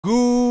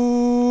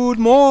Good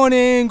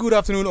morning, good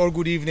afternoon or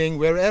good evening,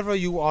 wherever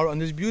you are on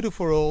this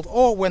beautiful world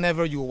or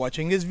whenever you're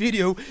watching this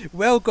video.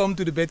 Welcome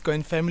to the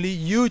Bitcoin Family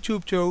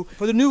YouTube show.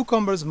 For the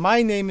newcomers,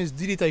 my name is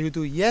Didi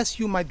Taihuttu. Yes,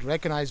 you might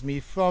recognize me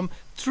from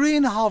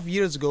 3.5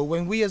 years ago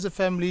when we as a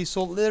family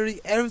sold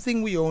literally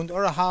everything we owned,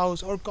 our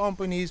house, our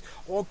companies,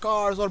 or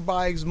cars, or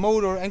bikes,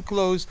 motor and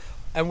clothes,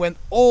 and went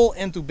all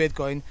into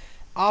Bitcoin.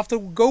 After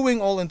going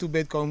all into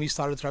Bitcoin, we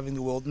started traveling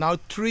the world. Now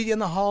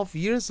 3.5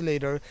 years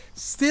later,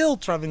 still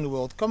traveling the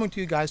world, coming to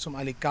you guys from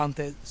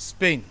Alicante,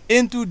 Spain.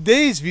 In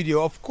today's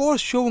video, of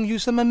course, showing you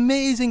some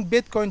amazing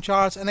Bitcoin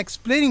charts and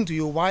explaining to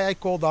you why I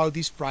called out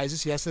these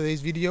prices yesterday's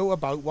video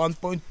about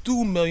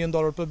 $1.2 million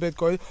per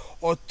Bitcoin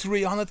or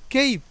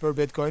 300k per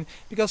Bitcoin,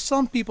 because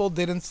some people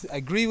didn't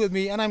agree with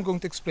me, and I'm going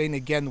to explain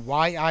again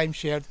why I'm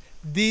shared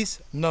these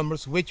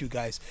numbers with you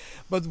guys.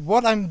 But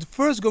what I'm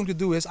first going to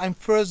do is I'm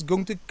first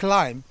going to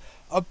climb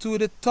up to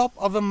the top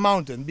of a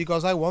mountain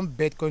because I want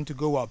Bitcoin to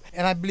go up.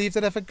 And I believe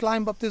that if I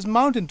climb up this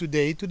mountain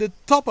today, to the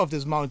top of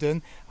this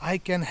mountain, I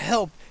can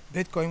help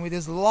Bitcoin with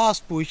this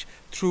last push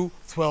through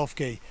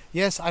 12k.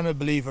 Yes, I'm a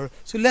believer.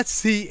 So let's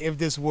see if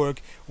this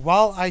works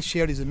while I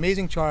share these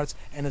amazing charts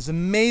and this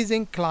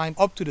amazing climb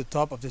up to the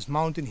top of this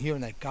mountain here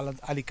in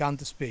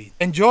Alicante, Spain.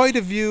 Enjoy the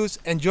views,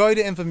 enjoy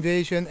the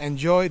information,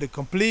 enjoy the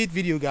complete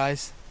video,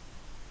 guys.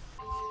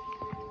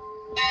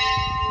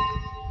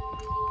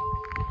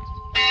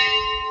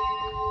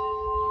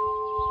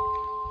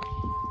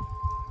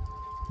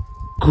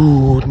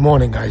 Good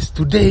morning, guys.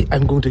 Today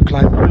I'm going to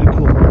climb a really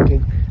cool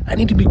mountain. I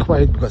need to be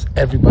quiet because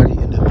everybody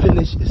in the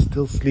village is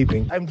still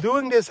sleeping. I'm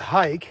doing this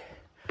hike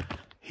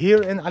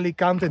here in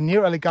Alicante,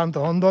 near Alicante,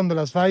 Hondon de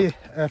las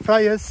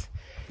Valles.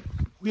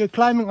 We are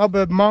climbing up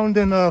a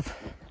mountain of,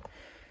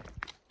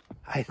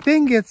 I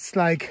think it's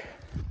like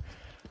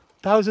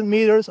 1,000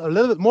 meters, or a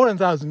little bit more than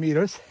 1,000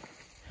 meters.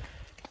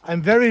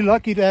 I'm very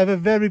lucky to have a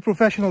very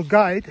professional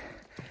guide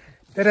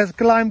that has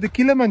climbed the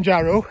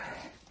Kilimanjaro,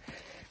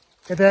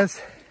 that has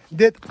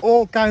did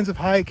all kinds of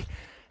hike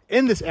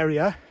in this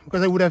area,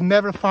 because I would have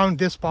never found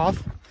this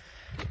path.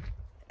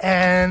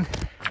 And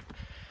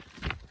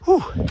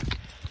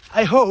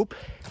I hope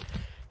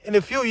in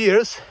a few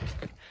years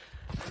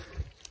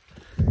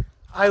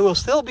I will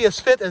still be as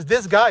fit as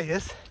this guy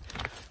is,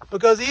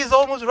 because he's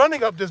almost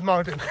running up this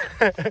mountain.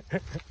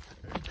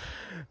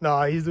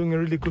 No, he's doing a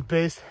really good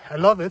pace. I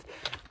love it.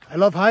 I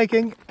love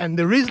hiking, and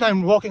the reason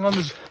I'm walking on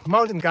this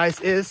mountain, guys,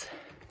 is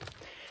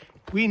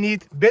we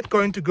need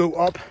Bitcoin to go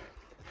up.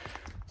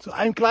 So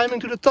I'm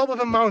climbing to the top of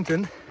a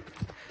mountain,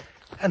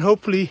 and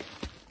hopefully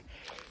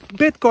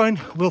Bitcoin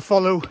will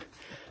follow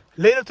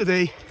later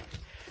today,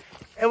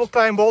 and we'll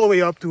climb all the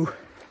way up to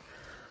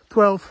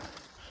 12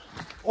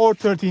 or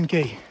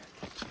 13k.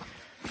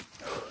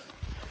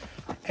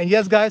 And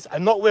yes, guys,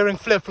 I'm not wearing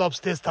flip-flops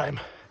this time.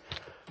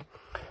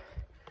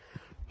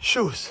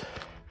 Shoes.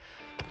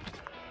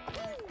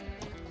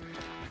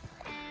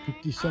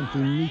 50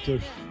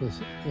 centimeters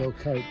will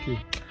carry you.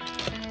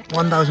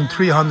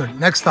 1,300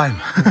 next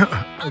time.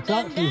 It's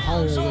actually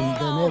higher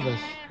than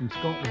Everest in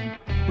Scotland.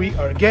 We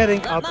are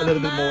getting up a little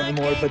bit more and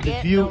more, but the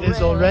view is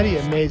already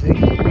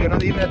amazing. We are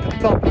not even at the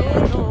top.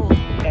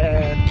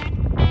 And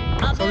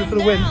sorry for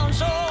the wind.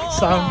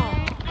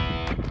 Sound.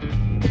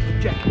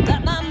 Check.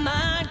 That my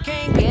mind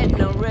can't get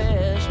no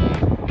rest.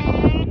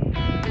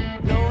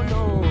 No,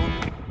 no.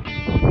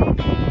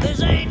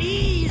 This ain't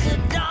easy,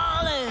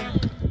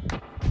 darling.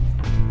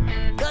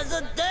 'Cause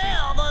the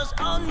devil's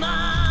on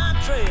my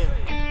trail.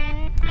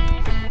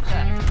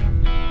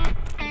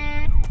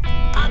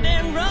 I've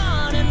been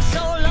running so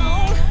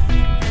long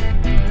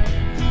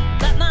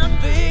that my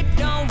feet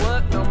don't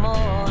work no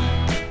more.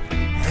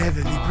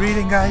 Heavily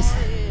breathing, guys.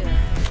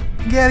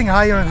 Getting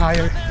higher and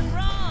higher.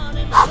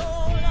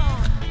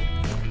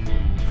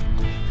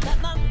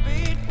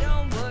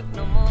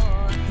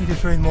 Need to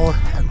train more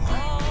and more.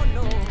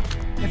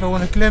 If I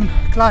want to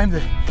climb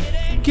the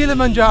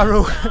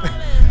Kilimanjaro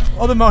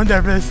or the Mount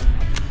Everest,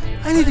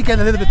 I need to get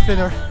a little bit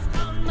fitter.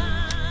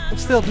 I'm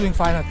still doing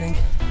fine, I think.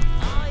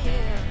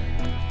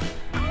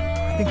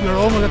 I think we're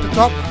almost at the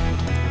top.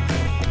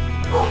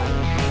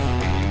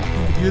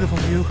 A beautiful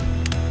view.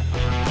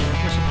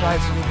 No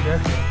surprises over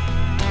there.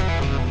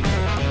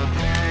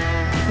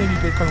 Maybe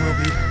Bitcoin will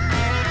be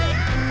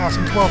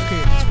passing 12k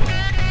at this point.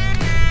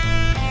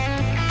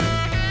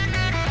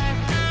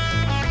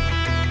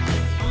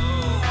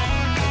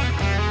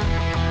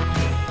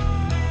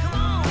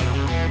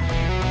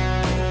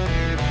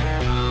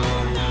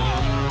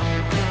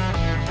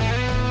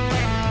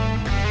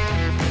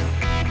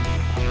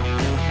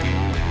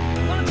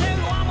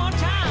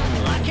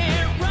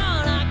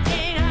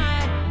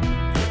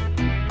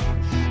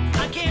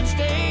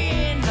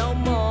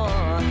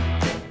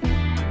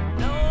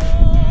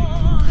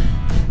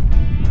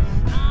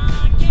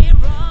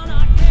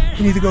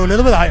 You need to go a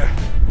little bit higher.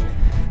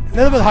 A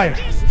little bit higher.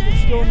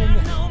 Stone in the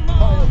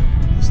pile.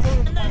 Stone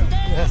in the pile.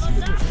 Yes,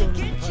 put your stone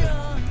in the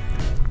pile.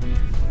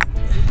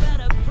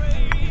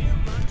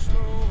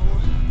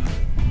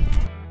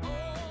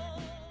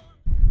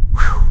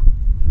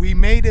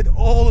 made it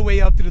all the way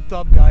up to the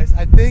top, guys.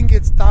 I think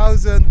it's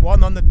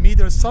 1,100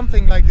 meters,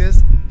 something like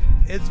this.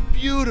 It's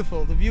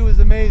beautiful. The view is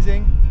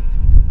amazing.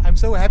 I'm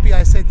so happy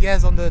I said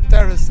yes on the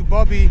terrace to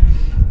Bobby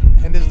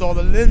and his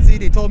daughter Lindsay.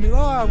 They told me,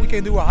 oh, we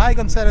can do a hike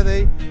on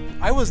Saturday.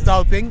 I was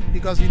doubting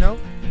because, you know,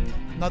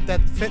 not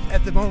that fit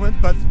at the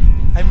moment, but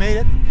I made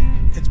it.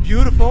 It's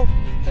beautiful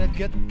and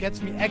it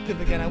gets me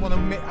active again. I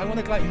want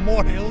to climb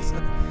more hills.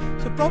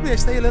 So probably I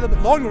stay a little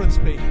bit longer in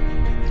Spain.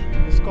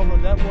 Discover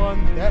that one,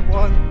 that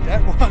one,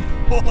 that one,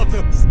 all of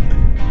those.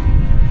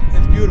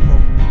 It's beautiful.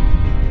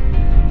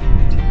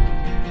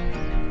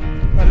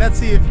 But let's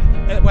see if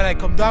when I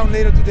come down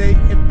later today,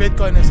 if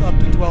Bitcoin is up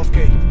to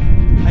 12K.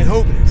 I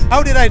hope it is.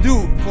 How did I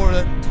do for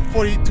a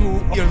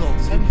 42-year-old?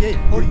 78,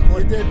 40.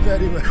 You did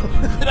very well.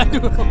 Did I do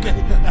okay?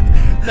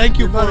 Thank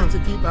you for managed to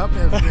keep up,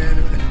 man.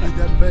 You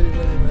done very,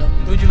 very well.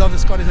 Don't you love the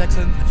Scottish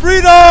accent?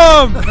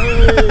 Freedom!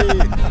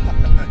 Hey!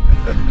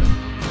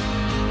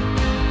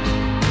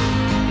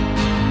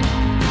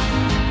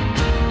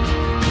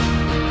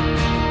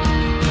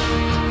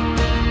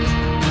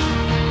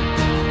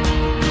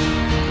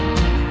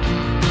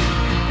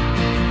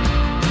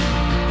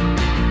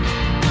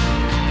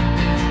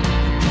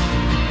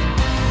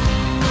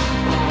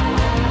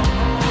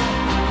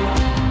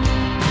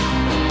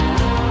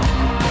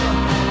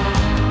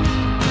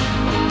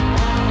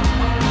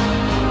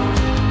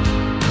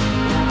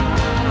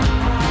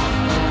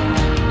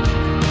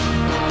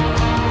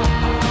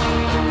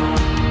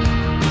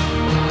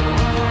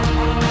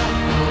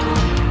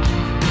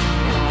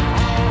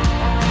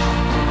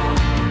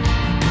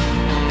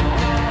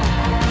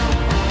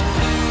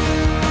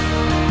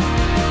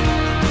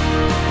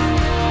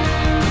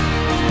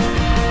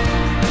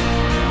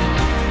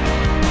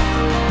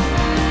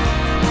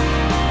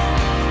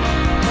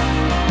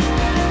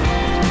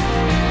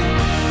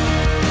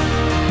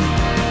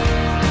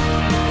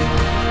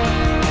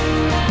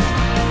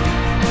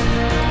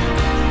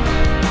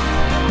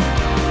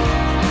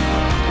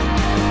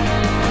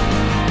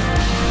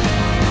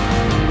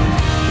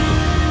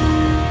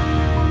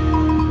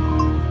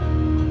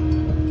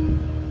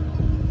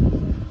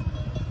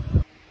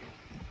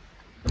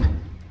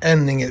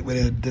 Ending it with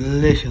a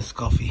delicious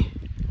coffee.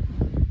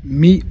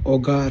 Mi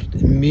hogar,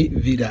 mi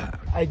vida.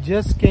 I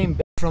just came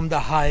back from the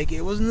hike.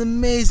 It was an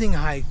amazing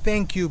hike.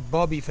 Thank you,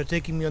 Bobby, for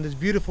taking me on this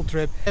beautiful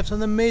trip. I have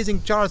some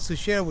amazing charts to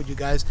share with you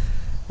guys.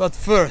 But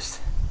first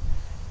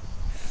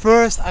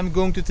I'm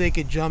going to take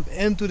a jump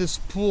into this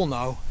pool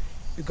now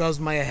because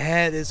my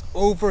head is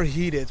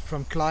overheated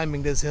from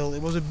climbing this hill.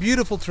 It was a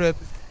beautiful trip,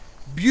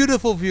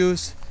 beautiful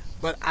views,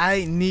 but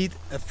I need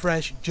a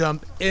fresh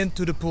jump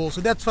into the pool.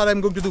 So that's what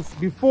I'm going to do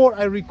before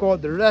I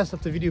record the rest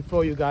of the video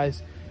for you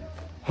guys.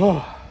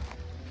 Oh,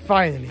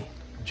 finally,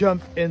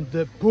 jump in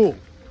the pool.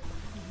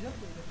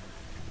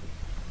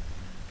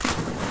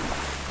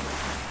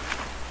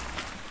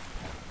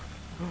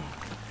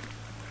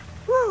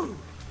 Woo!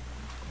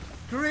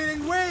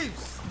 Creating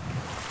waves.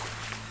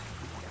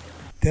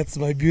 That's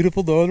my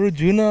beautiful daughter,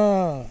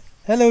 Juna.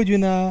 Hello,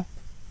 Juna.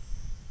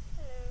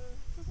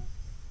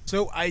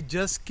 So I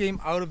just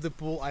came out of the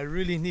pool. I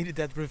really needed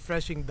that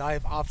refreshing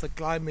dive after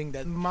climbing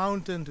that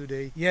mountain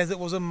today. Yes, it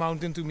was a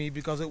mountain to me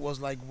because it was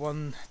like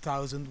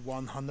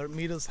 1,100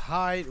 meters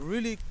high.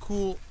 Really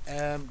cool,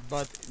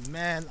 but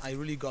man, I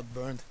really got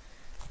burned.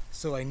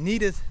 So I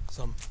needed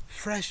some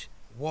fresh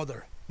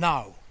water.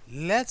 Now,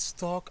 let's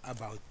talk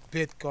about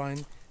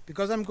Bitcoin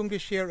because I'm going to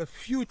share a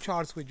few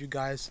charts with you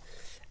guys.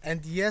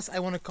 And yes, I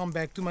want to come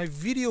back to my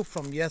video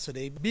from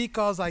yesterday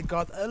because I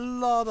got a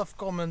lot of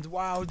comments.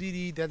 Wow,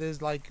 Didi, that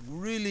is like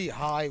really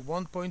high,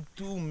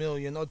 1.2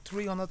 million or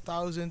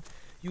 300,000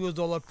 US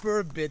dollar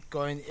per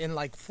Bitcoin in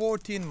like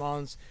 14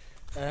 months.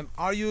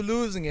 Are you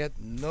losing it?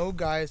 No,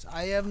 guys,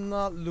 I am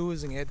not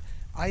losing it.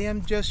 I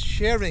am just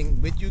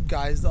sharing with you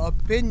guys the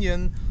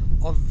opinion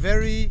of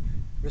very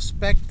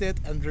respected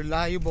and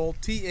reliable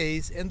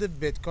TAs in the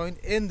Bitcoin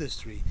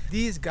industry.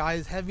 These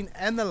guys have been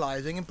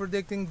analyzing and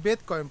predicting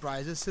Bitcoin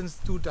prices since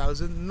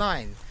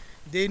 2009.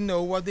 They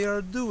know what they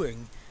are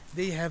doing.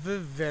 They have a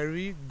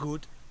very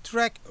good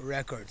track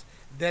record.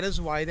 That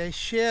is why they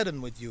share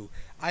them with you.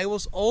 I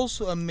was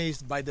also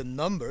amazed by the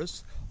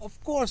numbers.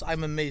 Of course,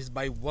 I'm amazed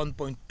by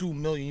 1.2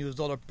 million US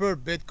dollar per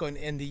Bitcoin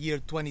in the year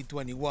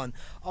 2021.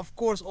 Of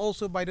course,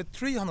 also by the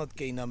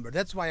 300k number.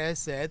 That's why I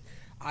said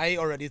I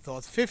already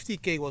thought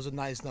 50k was a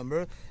nice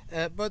number,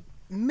 but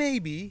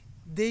maybe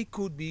they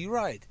could be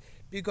right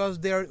because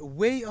their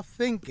way of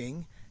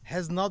thinking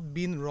has not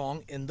been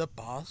wrong in the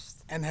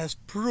past and has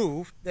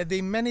proved that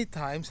they many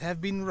times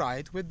have been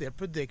right with their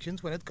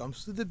predictions when it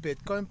comes to the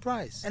Bitcoin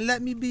price. And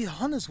let me be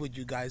honest with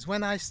you guys,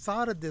 when I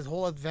started this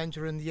whole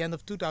adventure in the end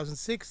of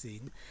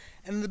 2016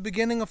 and in the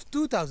beginning of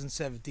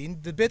 2017,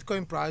 the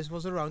Bitcoin price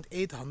was around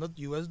 800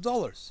 US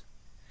dollars.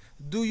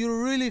 Do you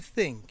really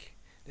think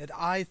that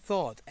I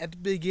thought at the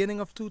beginning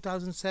of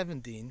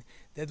 2017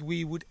 that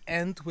we would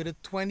end with a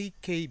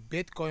 20k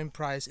Bitcoin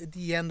price at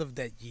the end of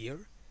that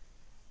year?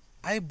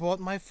 I bought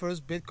my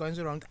first Bitcoins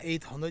around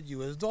 800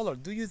 US dollar.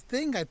 Do you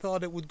think I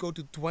thought it would go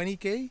to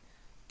 20k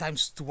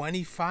times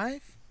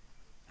 25?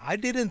 I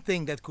didn't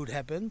think that could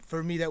happen.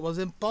 For me, that was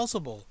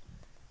impossible.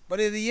 But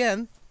in the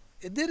end,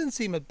 it didn't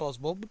seem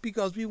impossible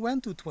because we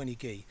went to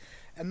 20k.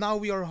 And now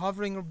we are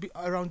hovering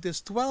around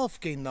this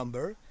 12k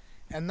number.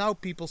 And now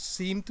people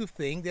seem to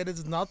think that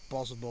it's not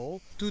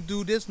possible to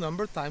do this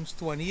number times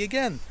 20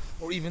 again,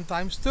 or even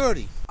times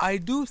 30. I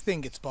do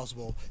think it's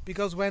possible,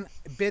 because when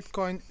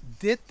Bitcoin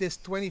did this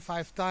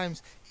 25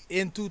 times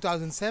in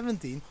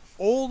 2017,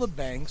 all the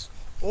banks,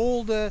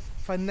 all the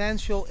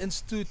financial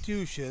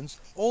institutions,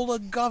 all the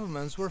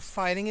governments were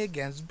fighting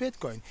against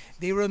Bitcoin.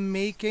 They were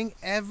making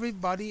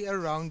everybody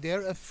around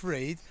there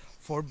afraid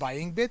for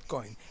buying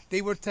Bitcoin.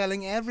 They were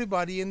telling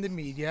everybody in the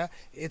media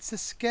it's a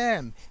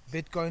scam.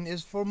 Bitcoin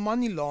is for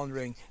money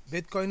laundering.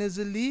 Bitcoin is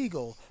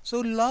illegal.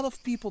 So a lot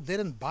of people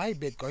didn't buy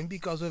Bitcoin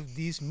because of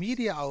these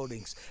media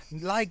outings.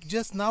 Like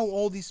just now,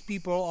 all these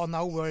people are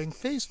now wearing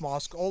face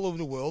masks all over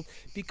the world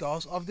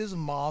because of this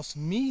mass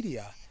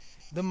media.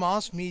 The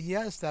mass media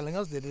is telling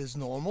us that it is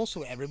normal,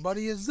 so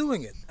everybody is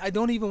doing it. I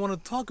don't even want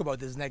to talk about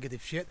this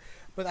negative shit,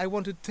 but I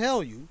want to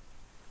tell you,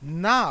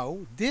 now,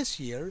 this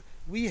year,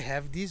 we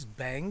have these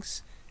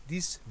banks,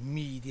 these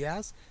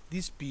medias,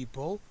 these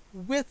people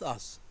with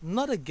us,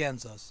 not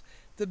against us.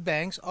 The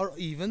banks are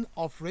even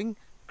offering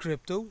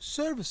crypto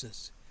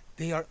services.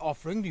 They are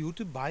offering you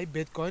to buy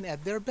Bitcoin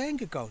at their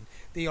bank account.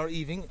 They are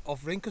even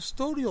offering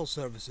custodial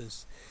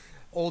services.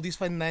 All these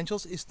financial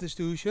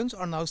institutions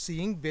are now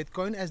seeing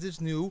Bitcoin as this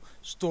new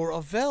store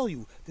of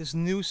value, this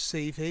new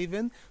safe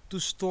haven to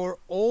store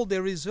all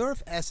their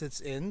reserve assets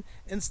in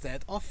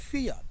instead of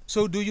fiat.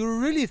 So do you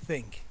really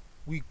think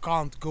we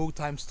can't go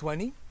times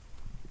 20,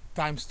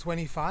 times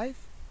 25?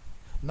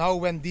 Now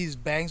when these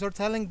banks are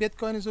telling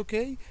Bitcoin is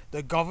okay,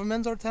 the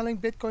governments are telling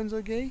Bitcoin is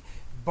okay,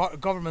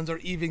 governments are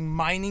even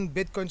mining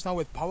Bitcoins now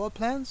with power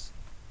plants.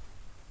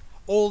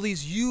 All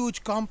these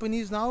huge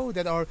companies now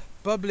that are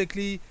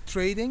publicly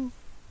trading,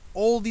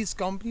 all these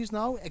companies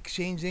now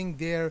exchanging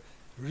their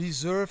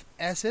reserve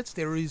assets,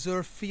 their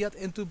reserve fiat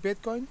into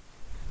Bitcoin.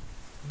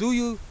 Do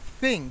you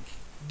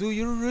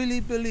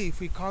really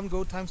believe we can't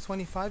go times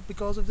 25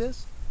 because of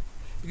this?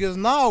 Because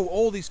now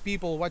all these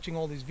people watching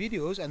all these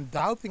videos and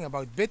doubting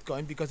about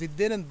Bitcoin because they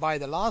didn't buy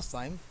the last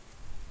time,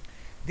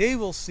 they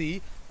will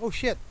see, oh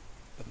shit,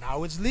 but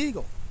now it's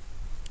legal.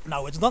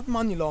 Now it's not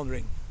money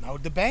laundering. Now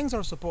the banks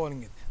are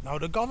supporting it. Now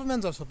the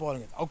governments are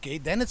supporting it. Okay,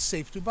 then it's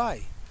safe to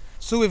buy.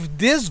 So if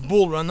this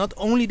bull run, not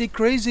only the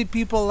crazy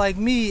people like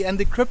me and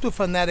the crypto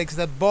fanatics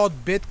that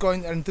bought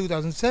Bitcoin in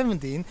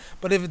 2017,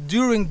 but if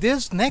during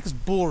this next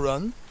bull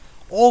run,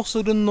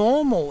 also the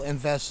normal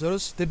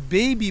investors, the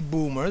baby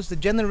boomers, the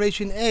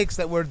Generation X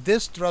that were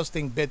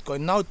distrusting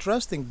Bitcoin, now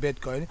trusting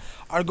Bitcoin,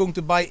 are going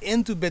to buy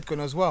into Bitcoin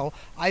as well,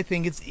 I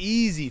think it's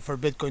easy for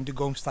Bitcoin to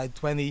go times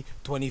 20,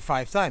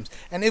 25 times.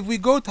 And if we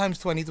go times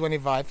 20,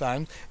 25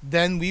 times,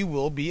 then we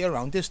will be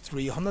around this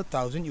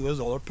 300,000 US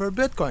dollar per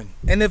Bitcoin.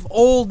 And if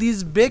all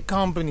these big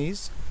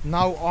companies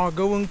now are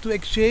going to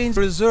exchange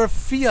reserve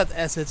fiat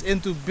assets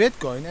into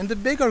Bitcoin, and the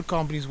bigger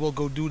companies will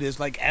go do this,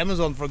 like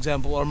Amazon for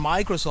example, or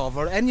Microsoft,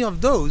 or any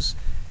of those,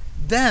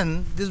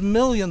 then this $1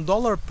 million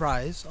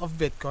price of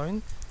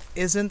Bitcoin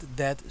isn't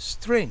that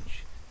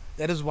strange.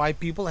 That is why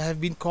people have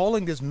been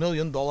calling this $1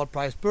 million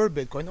price per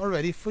Bitcoin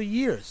already for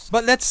years.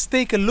 But let's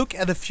take a look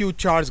at a few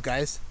charts,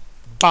 guys.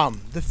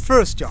 Bam, the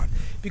first chart,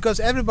 because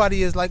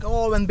everybody is like,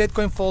 oh, when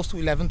Bitcoin falls to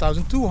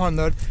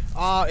 11,200,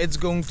 it's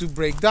going to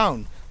break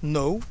down.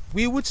 No,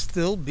 we would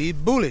still be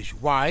bullish.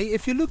 Why?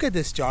 If you look at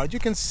this chart, you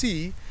can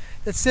see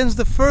that since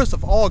the 1st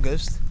of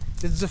August,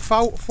 this is a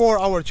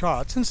 4-hour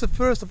chart, since the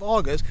 1st of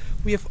August,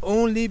 we have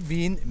only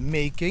been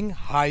making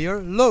higher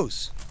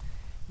lows.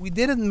 We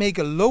didn't make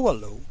a lower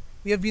low,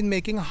 we have been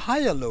making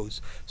higher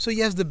lows. So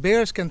yes, the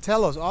bears can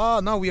tell us,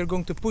 now we are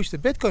going to push the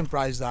Bitcoin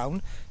price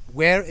down.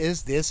 Where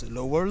is this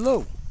lower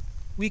low?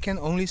 We can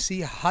only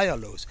see higher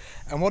lows.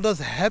 And what does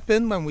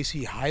happen when we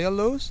see higher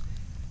lows?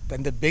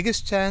 Then the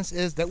biggest chance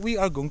is that we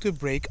are going to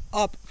break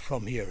up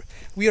from here.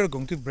 We are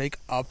going to break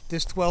up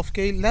this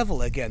 12k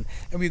level again,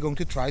 and we're going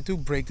to try to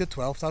break the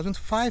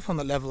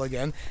 12,500 level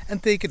again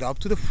and take it up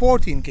to the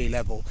 14k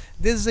level.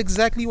 This is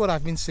exactly what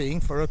I've been saying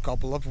for a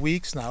couple of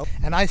weeks now,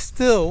 and I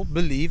still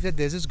believe that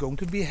this is going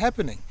to be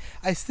happening.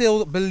 I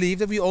still believe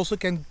that we also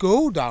can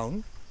go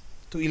down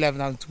to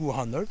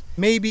 11,200,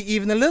 maybe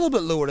even a little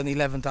bit lower than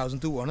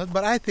 11,200,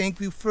 but I think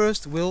we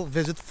first will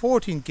visit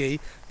 14k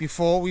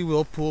before we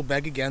will pull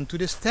back again to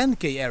this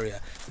 10k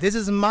area. This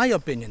is my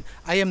opinion.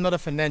 I am not a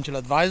financial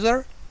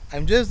advisor.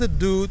 I'm just a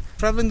dude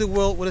traveling the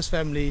world with his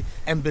family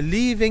and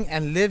believing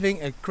and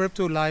living a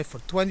crypto life for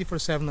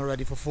 24/7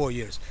 already for 4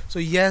 years. So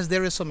yes,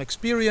 there is some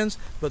experience,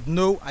 but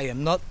no, I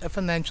am not a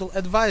financial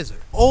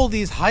advisor. All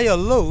these higher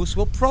lows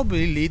will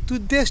probably lead to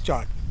this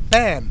chart.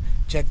 Bam!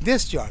 Check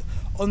this chart.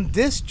 On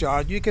this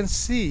chart you can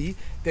see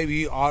that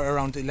we are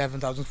around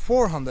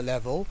 11,400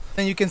 level,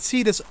 and you can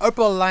see this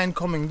upper line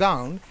coming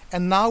down,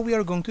 and now we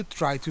are going to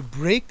try to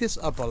break this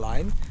upper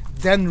line,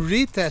 then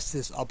retest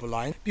this upper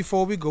line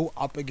before we go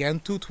up again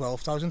to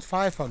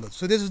 12,500.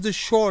 So this is the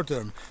short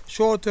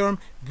term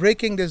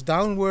breaking this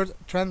downward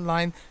trend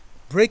line,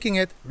 breaking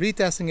it,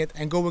 retesting it,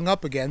 and going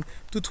up again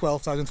to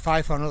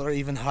 12,500 or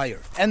even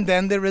higher. And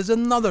then there is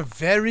another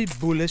very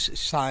bullish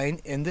sign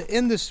in the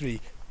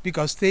industry,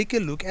 because take a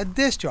look at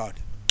this chart.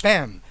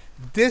 Bam!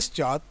 This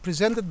chart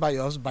presented by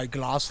us by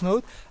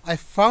Glassnode. I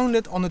found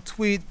it on a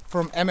tweet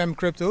from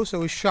Crypto,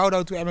 so a shout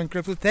out to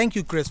Crypto. Thank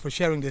you, Chris, for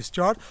sharing this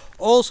chart.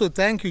 Also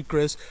thank you,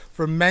 Chris,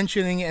 for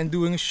mentioning and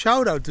doing a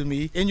shout out to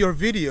me in your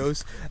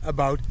videos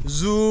about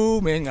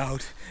zooming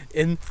out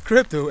in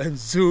crypto and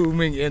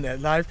zooming in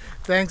at live.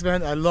 Thanks,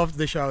 man. I loved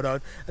the shout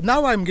out. And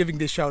now I'm giving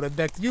this shout out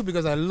back to you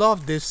because I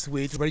love this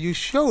tweet where you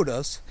showed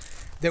us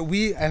that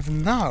we have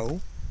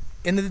now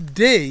in a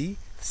day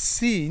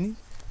seen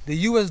the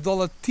US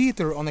dollar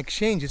tether on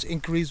exchanges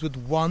increased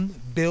with $1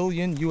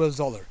 billion US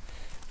dollar.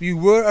 We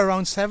were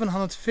around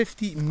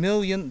 $750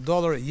 million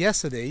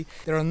yesterday.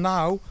 There are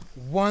now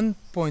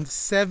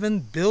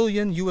 1.7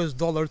 billion US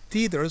dollar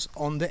tethers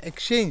on the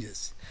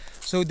exchanges.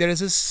 So there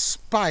is a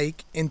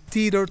spike in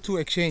tether to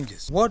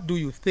exchanges. What do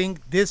you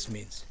think this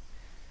means?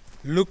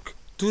 Look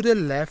to the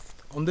left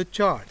on the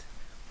chart.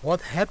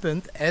 What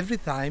happened every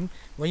time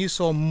when you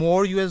saw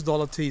more US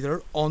dollar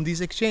tether on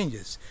these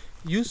exchanges?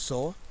 You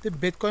saw the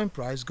Bitcoin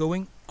price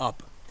going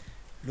up.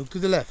 Look to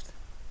the left.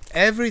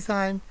 Every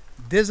time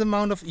this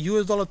amount of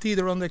US dollar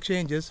tether on the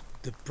exchanges,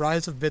 the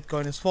price of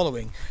Bitcoin is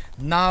following.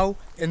 Now,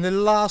 in the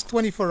last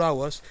 24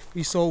 hours,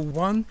 we saw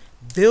 1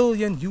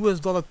 billion US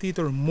dollar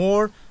tether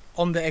more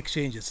on the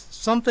exchanges.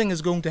 Something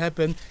is going to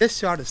happen. This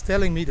chart is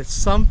telling me that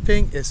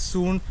something is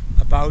soon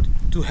about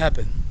to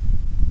happen.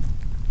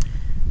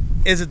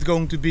 Is it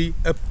going to be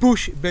a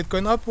push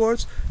Bitcoin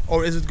upwards,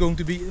 or is it going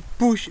to be a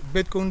push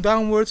Bitcoin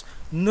downwards?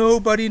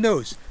 Nobody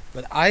knows.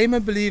 But I am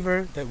a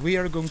believer that we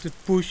are going to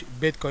push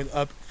Bitcoin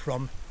up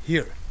from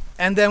here.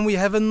 And then we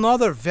have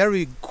another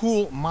very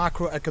cool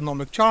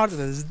macroeconomic chart.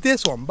 That is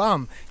this one.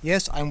 Bam!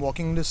 Yes, I'm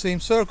walking in the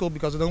same circle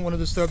because I don't want to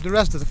disturb the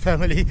rest of the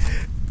family.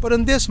 But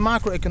in this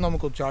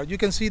macroeconomical chart, you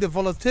can see the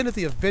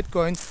volatility of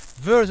Bitcoin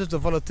versus the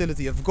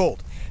volatility of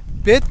gold.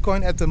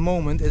 Bitcoin at the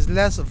moment is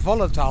less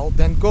volatile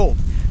than gold.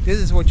 This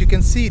is what you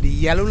can see. The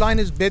yellow line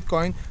is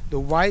Bitcoin. The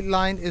white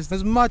line is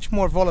much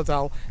more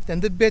volatile than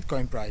the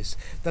Bitcoin price.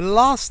 The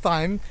last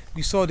time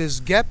we saw this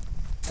gap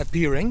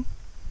appearing,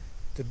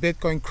 the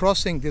Bitcoin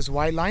crossing this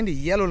white line, the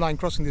yellow line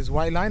crossing this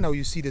white line, now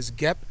you see this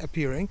gap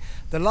appearing.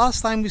 The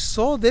last time we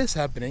saw this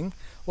happening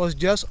was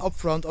just up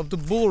front of the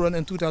bull run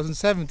in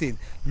 2017.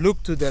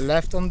 Look to the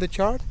left on the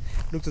chart.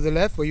 Look to the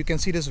left where you can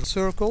see this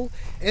circle.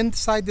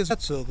 Inside this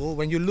circle,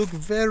 when you look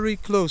very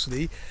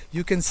closely,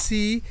 you can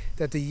see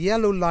that the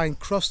yellow line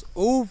crossed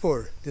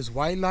over this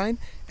white line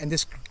and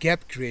this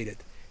gap created.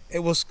 It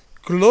was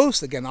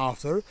closed again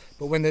after,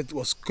 but when it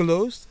was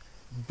closed,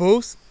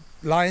 both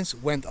lines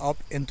went up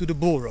into the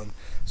bull run.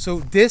 So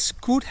this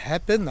could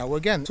happen now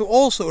again. So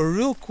also a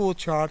real cool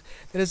chart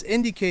that is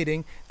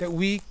indicating that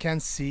we can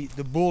see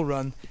the bull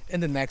run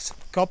in the next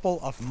couple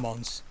of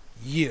months,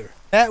 year.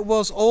 That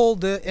was all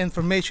the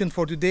information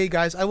for today,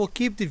 guys. I will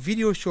keep the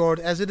video short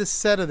as it is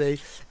Saturday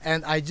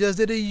and I just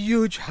did a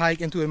huge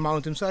hike into a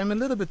mountain, so I'm a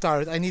little bit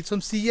tired. I need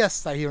some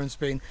siesta here in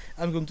Spain.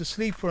 I'm going to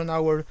sleep for an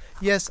hour.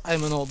 Yes,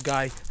 I'm an old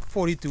guy,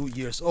 42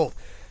 years old.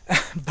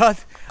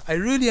 But I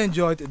really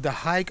enjoyed the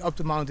hike up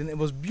the mountain. It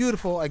was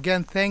beautiful.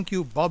 Again, thank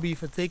you, Bobby,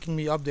 for taking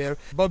me up there.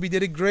 Bobby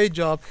did a great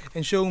job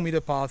in showing me the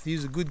path.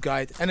 He's a good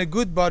guide and a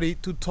good buddy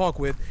to talk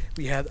with.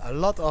 We had a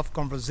lot of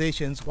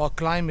conversations while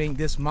climbing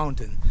this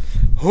mountain.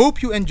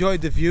 Hope you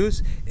enjoyed the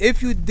views.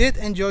 If you did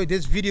enjoy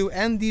this video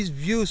and these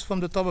views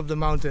from the top of the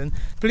mountain,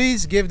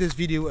 please give this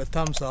video a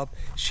thumbs up,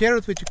 share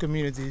it with your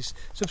communities,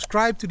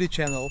 subscribe to the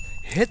channel,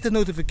 hit the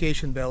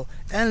notification bell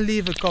and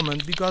leave a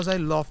comment because I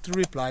love to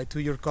reply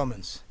to your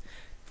comments.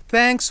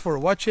 Thanks for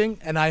watching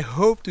and I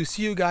hope to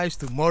see you guys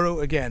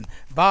tomorrow again.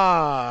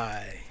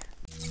 Bye!